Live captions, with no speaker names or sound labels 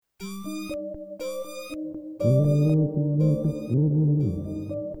Yeah.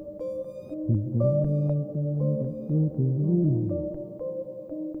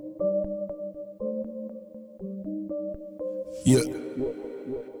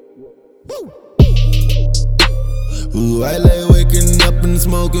 Ooh, I like waking up and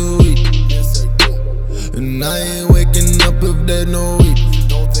smoking weed. Yes, I do. And I ain't waking up if there's no weed.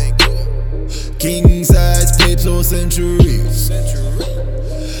 No, thank you. King size tapes or centuries.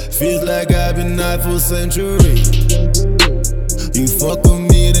 Feels like I've been high for centuries. You fuck with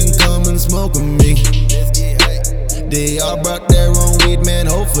me, then come and smoke with me. They all brought their own weed, man,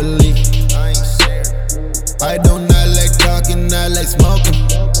 hopefully. I don't not like talking, I like smoking.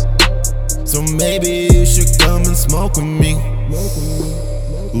 So maybe you should come and smoke with me.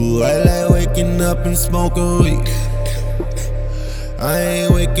 Ooh, I like waking up and smoking weed. I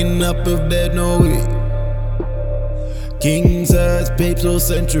ain't waking up if there's no weed. King size papes or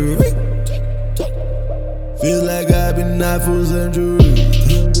century. Feels like I've been high for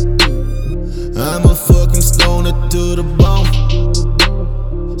centuries. I'm a fucking stoner to the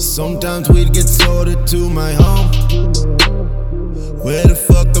bone. Sometimes we'd get sorted to my home. Where the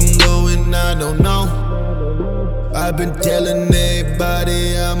fuck I'm going, I don't know. I've been telling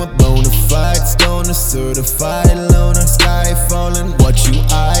everybody I'm a bona fide stoner, certified loner. Sky falling, what you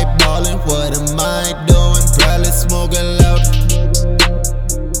eyeballing? What am I doing? Probably smoking loud,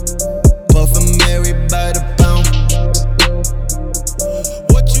 puffin' Mary by the pound.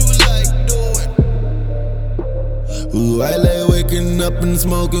 What you like doing? Ooh, I like waking up and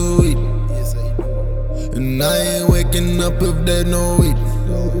smoking weed. And I ain't waking up if there's no weed.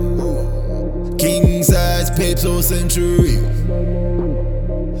 King size papes or centuries.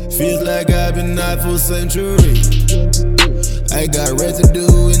 Feels like I've been high for centuries. I got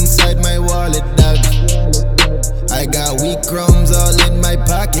residue inside my wallet, dog. I got weed crumbs all in my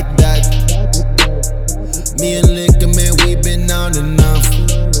pocket, dog. Me and liquor, man, we been on and off.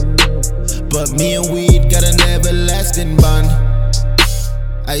 But me and weed got an everlasting bond.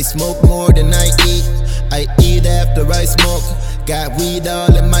 I smoke more than I eat. I eat after I smoke. Got weed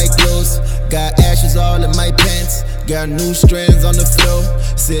all in my clothes. Got ashes all in my pants. Got new strands on the floor.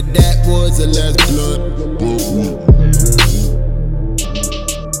 Said that was the last blood.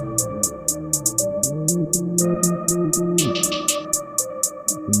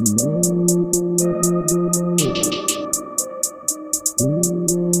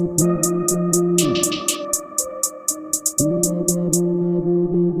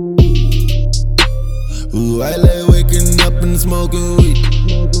 Ooh, I like waking up and smoking weed.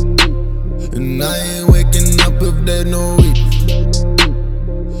 And I ain't waking up if there's no weed.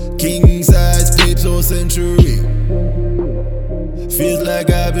 King size tapes or century. Feels like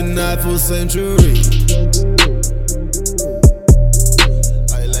I've been high for centuries.